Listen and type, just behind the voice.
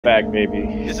back, baby.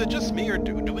 Is it just me, or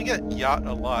do we get Yacht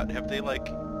a lot? Have they, like,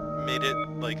 made it,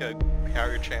 like, a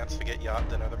higher chance to get Yacht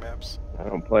than other maps? I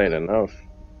don't play it enough.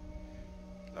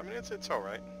 I mean, it's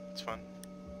alright. It's fun.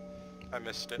 I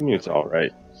missed it. I mean, it's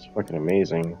alright. It's fucking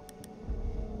amazing.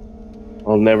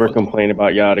 I'll never complain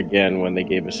about Yacht again when they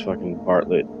gave us fucking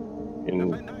Bartlett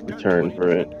in return for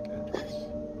it. I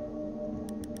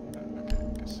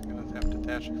guess I'm gonna have to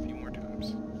dash a few more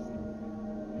times.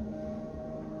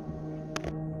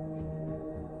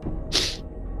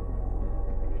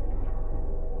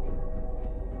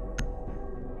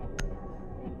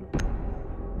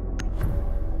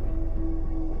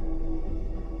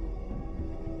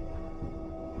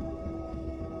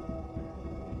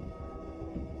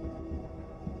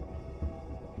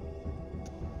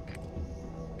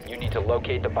 You need to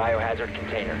locate the biohazard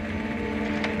container.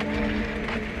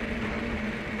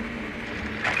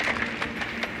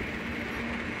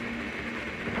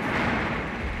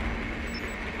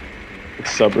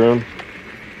 Sub room.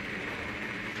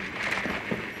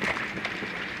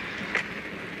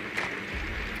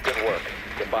 Good work.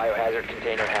 The biohazard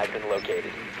container has been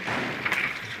located.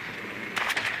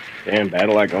 Damn,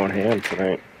 battle like going ham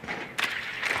tonight.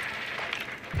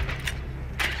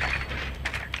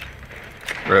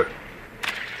 Rip.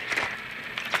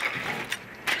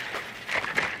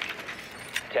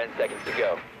 10 seconds to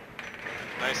go.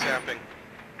 Nice tapping.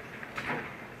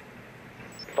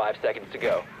 5 seconds to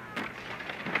go.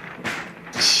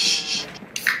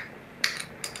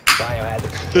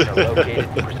 Biohazard container located.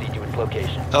 Proceed to its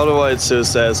location. I don't know why it's so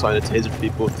satisfying to taser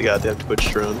people with the goddamn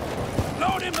Twitch drone.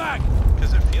 Load him back!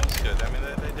 Because it feels good. I mean,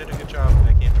 they did a good job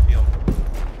making it feel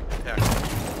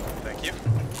impactful. Thank you.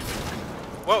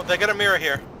 Whoa, they got a mirror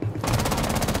here.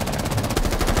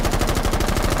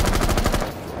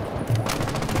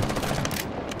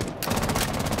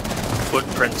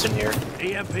 Footprints in here.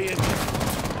 EMP in.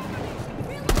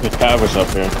 The cab was up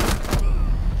here.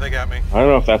 They got me. I don't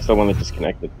know if that's the one that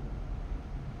disconnected.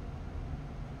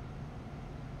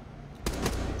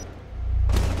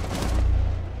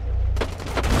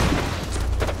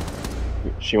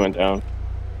 She went down.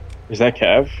 Is that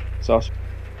Cav? It's awesome.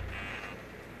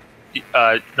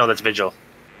 No, that's Vigil.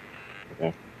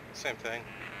 Okay. Same thing.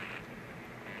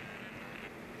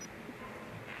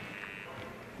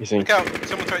 You think Look out!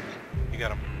 Someone's right. You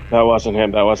got him. that wasn't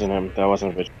him? That wasn't him. That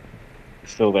wasn't Vigil.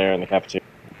 He's still there in the cafeteria,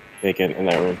 vacant in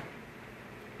that room.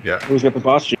 Yeah. Who's got the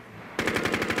boss G?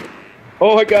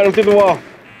 Oh, I got him through the wall.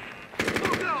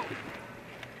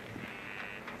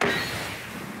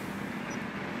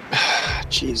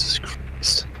 Jesus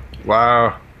Christ.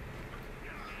 Wow.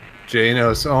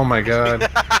 Janos, oh my god.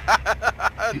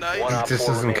 Nice. He just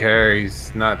doesn't care.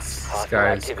 He's nuts. This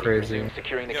guy is crazy.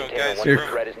 Securing the Yo, container guys, once you're-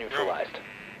 the threat is neutralized.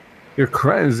 You're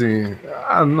crazy.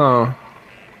 I don't know.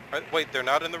 Wait, they're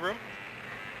not in the room?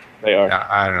 They are.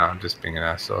 I don't know. I'm just being an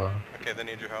asshole. Okay, they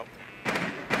need your help.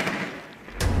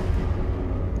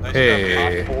 Nice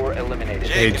Hey. job, Op 4 eliminated.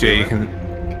 Hey, Jay, you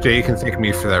can thank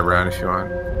me for that round if you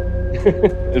want.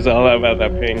 It's all about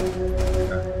that ping.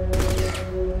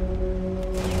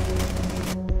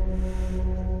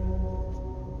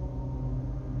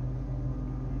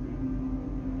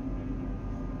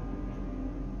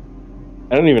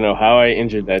 I don't even know how I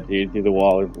injured that dude through the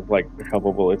wall with like a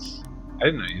couple bullets. I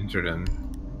didn't know you injured him.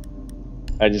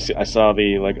 I saw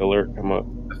the like alert come up.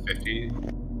 The 50.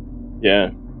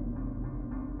 Yeah.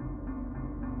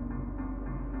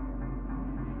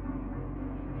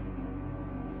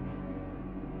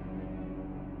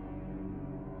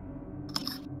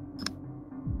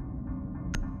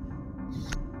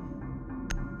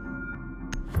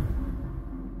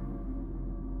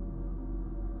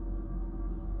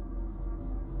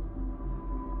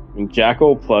 And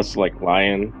Jackal plus like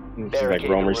Lion, it's like Barricade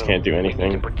the roamers room. can't do We need to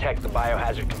anything. protect the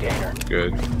biohazard container.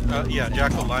 Good. Yeah,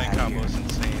 Jackal Lion combo is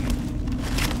insane.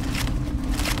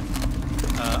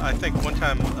 I think one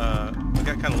time we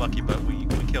got kind of lucky, but we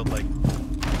killed like 2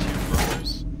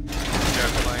 roamers.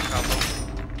 Jackal Lion combo.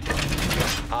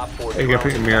 Op 4 Hey, you gotta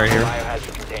put your mirror here.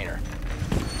 biohazard container.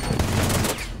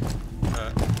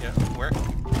 Yeah, where?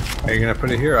 Are you gonna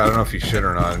put it here? I don't know if you should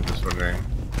or not. I'm just wondering.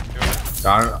 Doing it.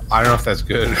 I don't know if that's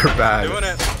good or bad. Doing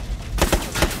it.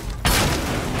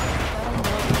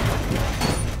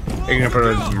 Are you gonna put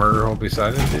a murder hole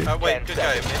beside it, dude? Wait, 10 good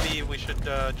guy. seconds. Maybe we should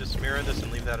just mirror this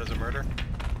and leave that as a murder.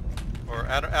 Or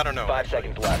I don't know. 5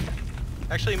 seconds left.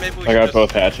 Actually, maybe we I should got just,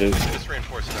 both hatches. we should just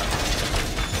reinforce that.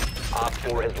 Op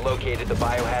 4 has located the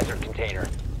biohazard container.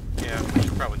 Yeah, we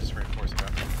should probably just reinforce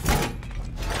that.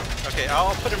 Okay,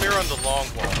 I'll put a mirror on the long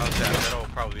wall. How's that? That'll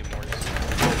probably be more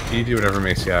useful. You do whatever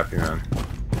makes you happy, man.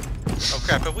 Oh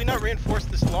crap, have we not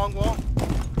reinforced this long wall?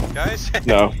 Guys?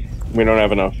 No, we don't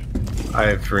have enough.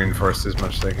 I've reinforced as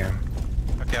much as I can.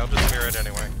 Okay, I'll just mirror it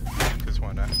anyway. Because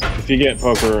why not? If you get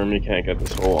poker room, you can't get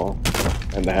this whole wall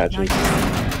and the hatches.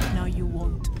 Now you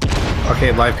won't.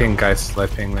 Okay, live ping, guys.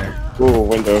 Live ping there. Ooh,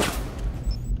 window.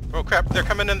 Oh crap, they're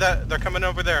coming in that. They're coming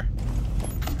over there.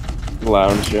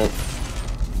 Lounge, yeah.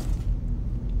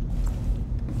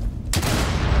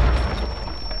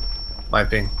 Live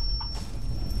ping.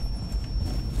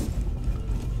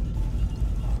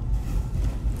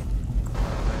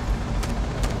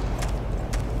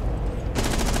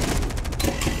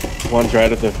 One's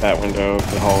right at the fat window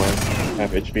of the hallway.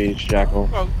 Half HP, Jackal.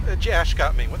 Oh, Ash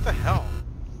got me. What the hell?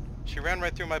 She ran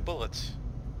right through my bullets.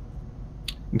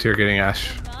 Interrogating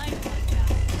Ash.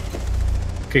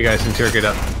 Okay, guys, interrogate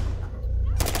up.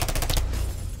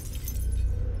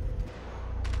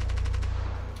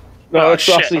 No, it's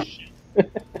shit. Saucy.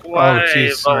 Why Oh, jeez,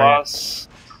 the sorry. loss?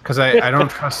 Because I don't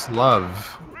trust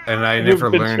love, and I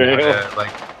never learned how to,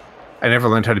 like, I never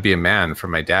learned how to be a man from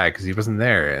my dad because he wasn't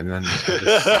there, and then I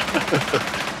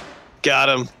just, Got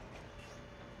him.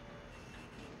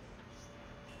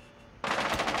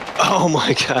 Oh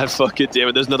my god, fuck it, damn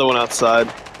it. There's another one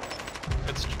outside.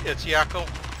 It's Yakko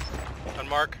on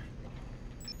Mark.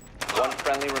 One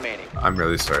friendly remaining. I'm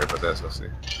really sorry about that, Saucy.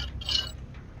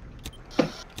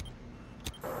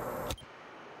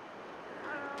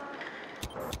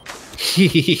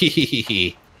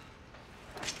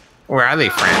 Where are they,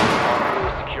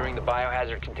 friend? Securing the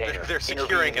biohazard container. They're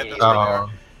securing it. Intervene That's Oh,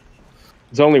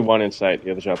 There's only one in sight.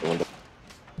 The other's out the window.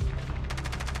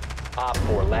 Op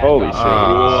 4 last Holy op. shit.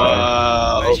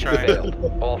 Wow. Nice try. Failed.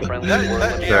 All friendly That were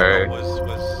Sorry.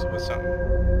 Yakko was something.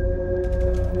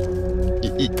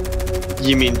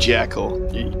 You mean Jackal.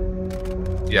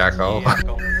 Yakko.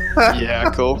 Yakko.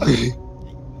 Jackal.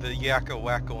 The Yakko,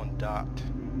 Wacko, and Dot.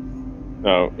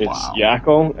 No, it's Wow.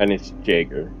 Jackal and it's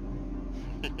Jaeger.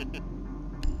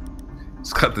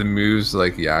 It's got the moves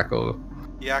like Yakko.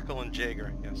 Yakko and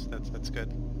Jaeger. Yes, that's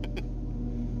good.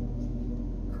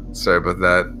 Sorry about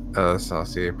that,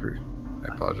 Saucy. I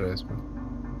apologize.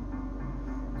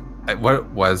 What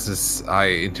was this? I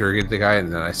interrogated the guy,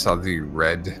 and then I saw the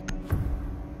red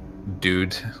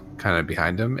dude kind of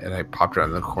behind him, and I popped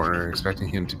around the corner expecting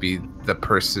him to be the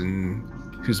person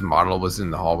whose model was in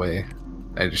the hallway.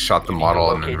 I just shot the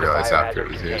model and then realized after it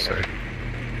was you, sorry.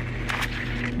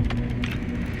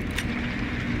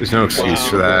 There's no excuse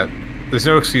for that. There's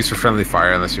no excuse for friendly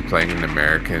fire unless you're playing an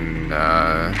American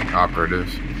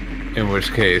operative. In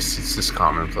which case, it's just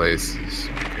commonplace.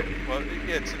 Well,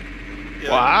 it's. Yeah,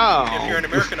 Wow. If you're an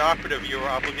American operative, you're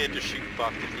obligated to shoot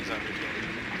Buck if he's on your team.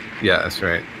 Yeah, that's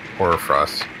right. Or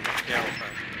Frost. Yeah,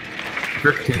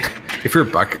 we're fine. If you're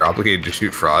a Buck, you're obligated to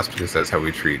shoot Frost because that's how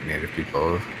we treat Native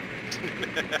people.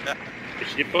 Is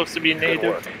she supposed to be Good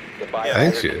native? work. The I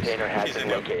think she biohazard is. container has She's been in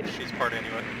it. located. She's part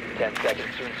Inuit. 10 seconds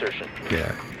to insertion.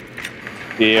 Yeah.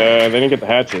 They didn't get the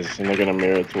hatches, and they're gonna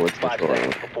mirror towards the 5 door.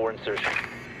 seconds before insertion.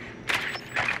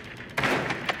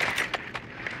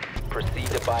 Proceed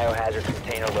to biohazard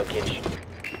container location.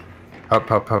 Up.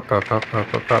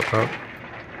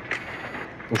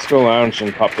 Let's go lounge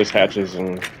and pop these hatches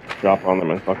and drop on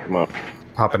them and fuck them up.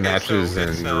 Popping Okay, natches so and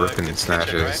it's, ripping it's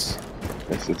snatches.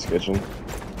 Yes, it's kitchen.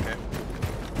 Okay.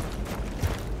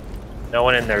 No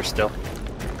one in there still.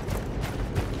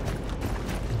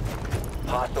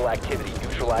 Hostile activity.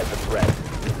 Neutralize the threat.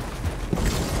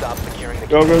 Stop securing the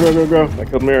Go, go, go, go, go. I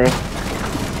killed Mira.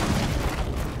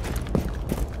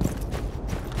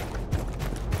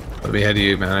 Let me head to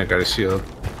you, man. I got a shield.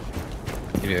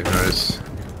 You may have noticed.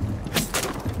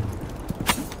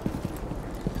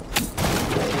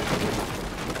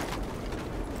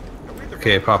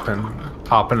 Okay,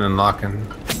 popping and locking.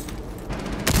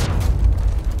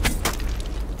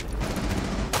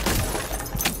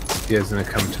 You guys gonna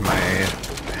come to my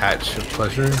hatch of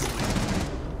pleasure?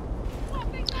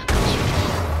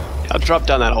 I'll drop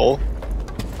down that hole.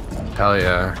 Hell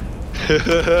yeah.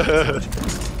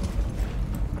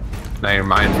 Now you're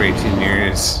mine for 18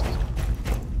 years.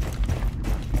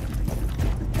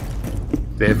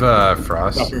 They have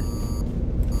Frost.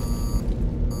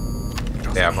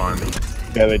 They have one.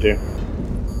 Yeah, they do.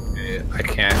 I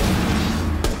can't.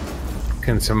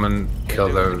 Can someone kill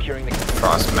the Securing the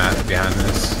Frost mat behind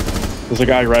this? There's a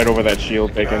guy right over that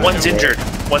shield taking. One's injured.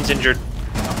 One's injured.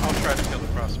 I'll try to kill the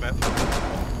Frostmat.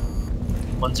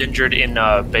 One's injured in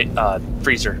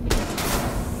freezer.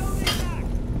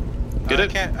 Get I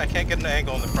it? can't get an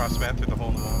angle on the Frostmat through the hole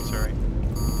in the wall. Sorry.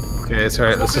 Okay, it's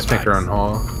alright. Let's just make our own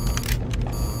hole.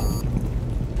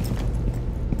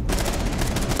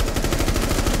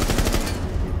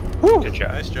 Good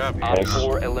job. Nice job. Op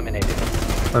 4 eliminated.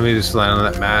 Let me just land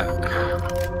on that mat.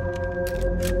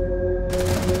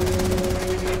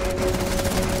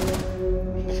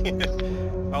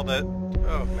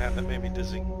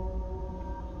 busy.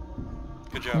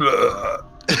 Good job.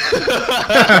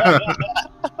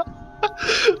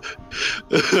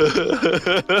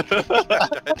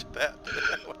 Died bad.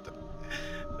 What the?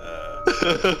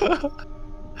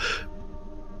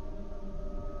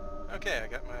 Okay, I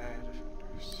got my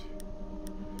defenders.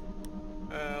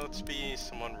 Let's be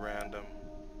someone random.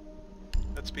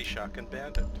 Let's be Shotgun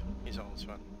Bandit. He's always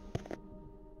fun.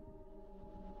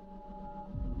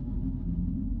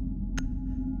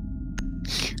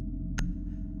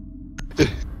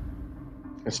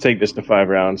 Let's take this to 5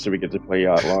 rounds so we get to play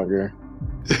Yacht longer.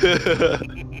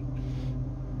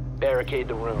 Barricade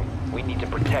the room. We need to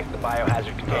protect the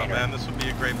biohazard Oh container. man, this would be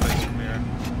a great place for Chimera.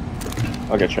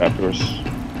 I'll get trapdoors.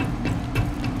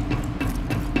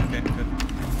 Okay, good.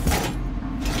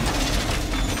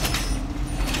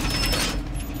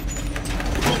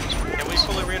 Can we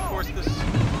fully reinforce this?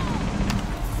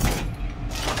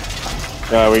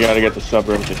 We gotta get the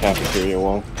suburb to cafeteria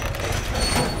wall.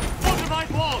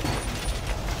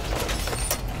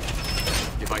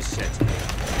 Device set.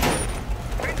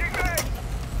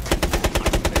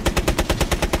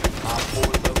 Op 4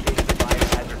 located the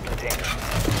biohazard container.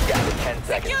 Down to 10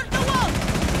 seconds. Secure the wall!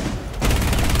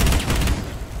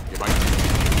 Device.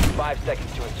 5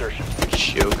 seconds to insertion.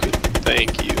 Joking.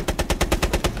 Thank you.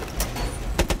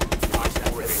 Op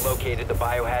 4 has located the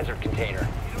biohazard container.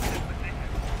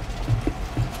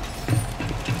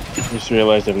 I just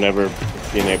realized I've never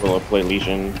been able to play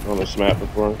Legion on this map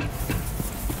before.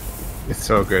 It's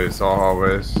so good. It's all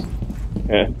hallways.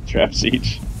 Yeah, trap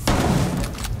siege.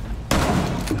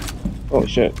 Holy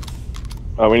shit.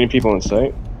 Oh, we need people in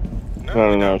sight?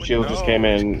 No. Shield just came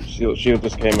in. Shield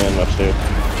just came in upstairs.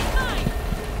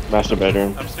 Master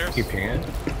bedroom. Upstairs? Keep pinging it.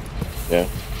 Yeah.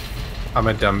 I'm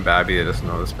a dumb babby that doesn't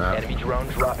know this map. Enemy drone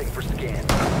dropping for scan.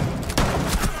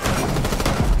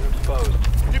 Exposed.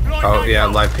 Oh yeah,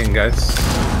 live ping guys.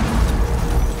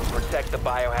 Protect the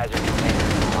biohazard container.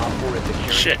 Op 4 is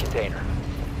securing Shit. the container.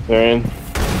 They're in.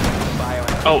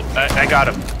 Biohazard. Oh, I got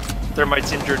him.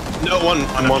 Thermite's injured. No, one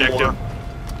Objective. more.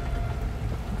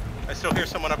 I still hear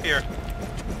someone up here.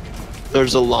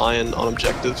 There's a lion on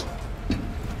objective.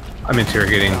 I'm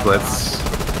interrogating Blitz.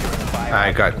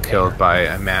 I got killed by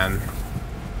a man.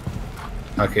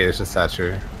 Okay, there's a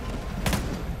Thatcher.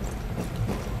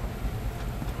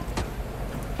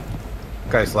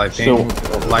 Guys, live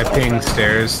ping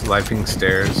stairs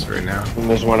right now. And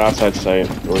there's one outside sight.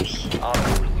 Doors. Op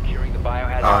 4 is securing the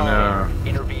biohazard Oh, no. container.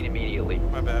 Intervene immediately.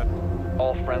 My bad.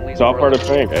 All friendlies. It's all part of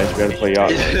playing, guys. We gotta play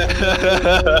Yacht.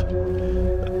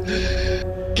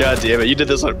 God damn it, you did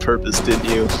this on purpose, didn't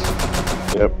you?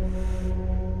 Yep.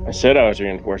 I said I was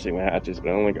reinforcing the hatches, but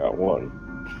I only got one.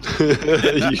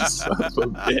 You son of a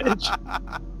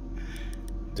bitch.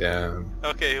 Damn.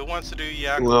 Okay, who wants to do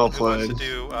Yacht? Well Who wants to played.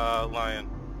 do Lion?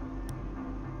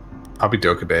 I'll be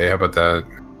Dokube. How about that?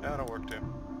 That'll work too.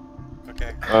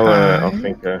 Okay. I'll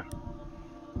think.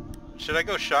 Should I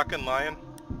go Shotgun Lion?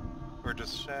 Or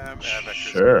just Vector's?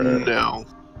 Sure. No. No?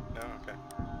 Okay.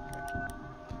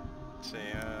 Let's see,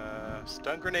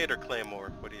 stun grenade or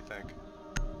claymore? What do you think?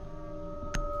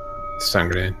 Stun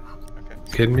grenade. Okay.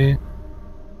 Kidding me?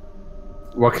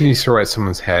 What can you throw at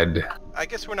someone's head? I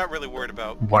guess we're not really worried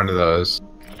about One of those.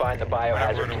 Find the we're not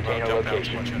biohazard worried about container jumping out too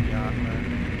location. much on Yacht,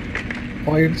 right?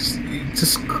 Well,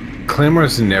 just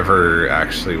claymores never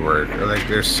actually work. Or like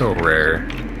they're so rare.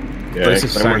 Yeah, But it's a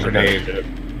stun Claymores are kinda grenade.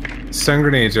 shit. Stun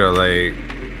grenades are like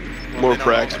More They don't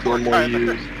practical and more work either.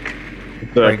 used.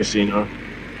 The Like- casino.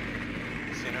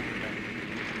 Casino? Okay.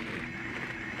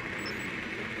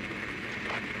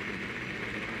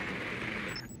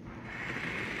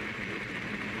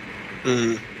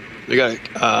 We got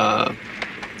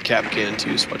Capcan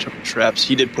too, so watch out for traps.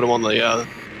 He did put him on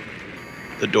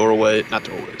the doorway, not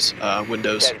doorways,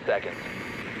 windows. 10 seconds.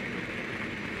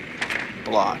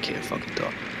 Blah, I can't fucking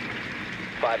talk.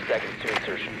 5 seconds to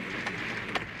insertion.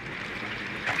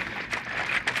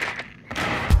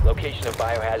 Location of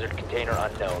biohazard container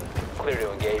unknown. Clear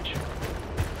to engage.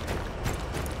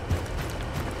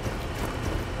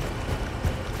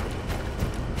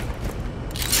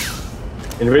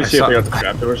 Anybody I see if saw- they got the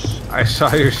trapdoors? I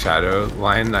saw your shadow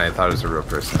line and I thought it was a real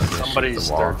person. I was gonna shoot Somebody's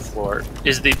the wall. third floor.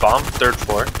 Is the bomb third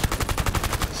floor?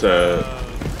 It's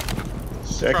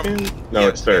second? No, yeah,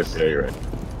 it's third. yes. Yeah, you're right.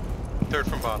 Third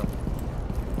from bottom.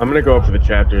 I'm gonna go up for the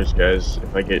chapters, guys.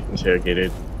 If I get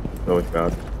interrogated, go with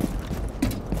God.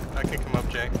 I can come up,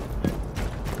 Jay.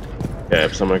 Yeah,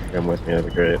 if someone can come with me, that'd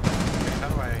be great. How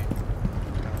do I down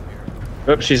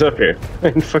here? Oh, she's up here. I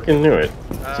fucking knew it.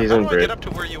 She's How in do I grid. get up to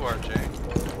where you are, Jay?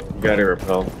 You gotta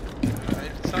repel.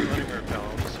 It's not letting me repel.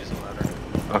 I'll just use a ladder.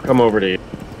 I'll come over to you.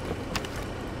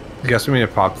 You guys want me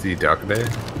to pop the Dalcade?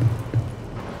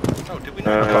 Oh, did we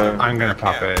not? I'm gonna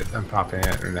pop Yeah. it. I'm popping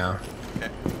it right now. Okay.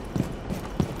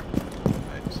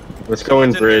 Let's go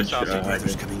in Someone's bridge. here,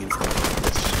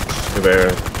 South.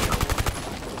 Chimera.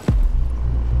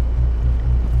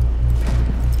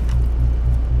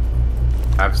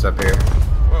 Ab's up here.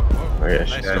 Whoa, whoa. Oh yeah,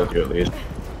 she Nice. killed you at least.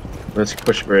 Let's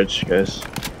push bridge, guys.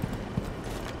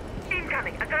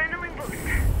 Incoming. Adrenaline boost. You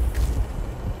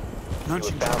have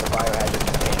found the biohazard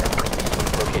container.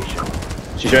 Location.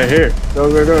 She's right here. Go,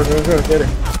 go, go, go, go, get her.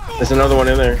 There's another one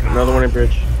in there. Another one in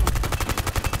bridge.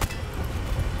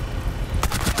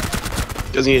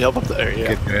 Does he need help up there?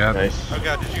 Yeah. Get me up. Nice. Oh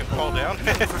god, did you fall down?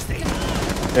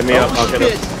 Hit me up, I'll get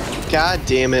shit. him. God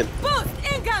damn it. Boost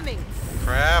incoming!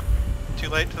 Crap. Too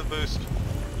late to the boost.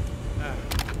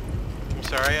 I'm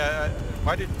sorry,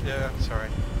 why did, sorry.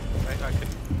 I could...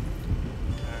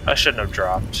 I shouldn't have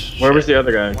dropped. Where was the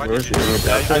other guy? Why Where did was the you other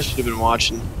do guy? I should have been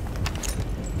watching.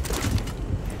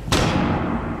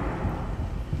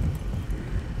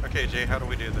 Okay, Jay, how do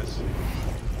we do this?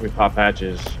 We pop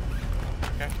patches.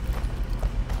 Okay.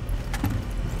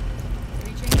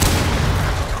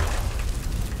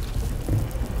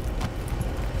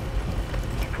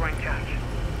 Deploying charge.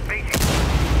 Waiting.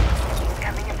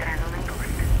 Coming adrenaline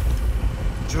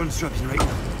boost. Drone's dropping right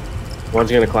now.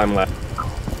 One's gonna climb left.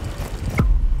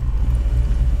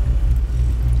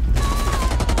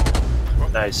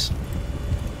 Nice.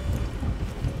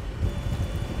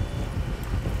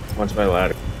 One's by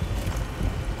ladder.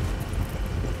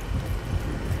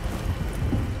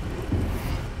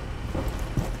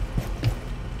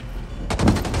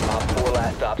 Op 4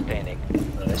 last stop standing.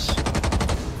 Nice.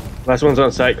 Last one's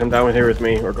on site. Come down here with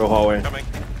me or go hallway. Coming.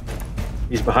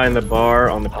 He's behind the bar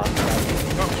on the.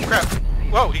 Oh, crap.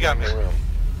 Whoa, he got me. Room.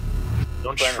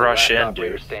 Don't Friendly rush last in,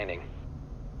 operator dude. standing.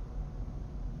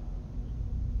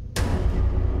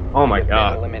 Oh my Been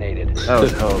god. eliminated. That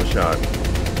was a hell of a shot.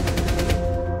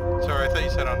 Sorry, I thought you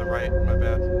said on the right. My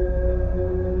bad.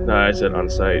 No, I said on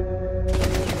site.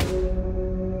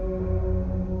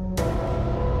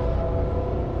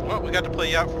 Well, we got to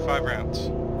play Yacht for 5 rounds.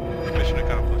 Mission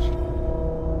accomplished.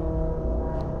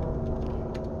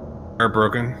 Are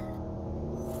broken.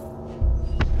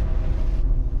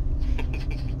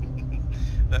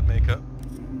 That makeup.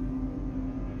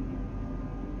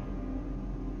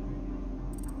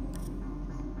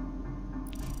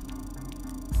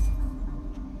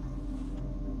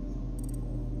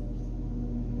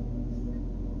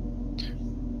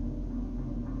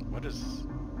 What is...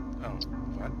 Oh,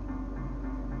 what?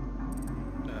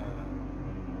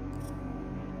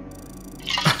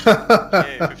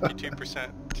 Yay, 52%.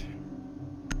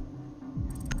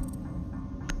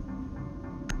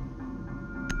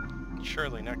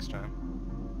 Surely next time.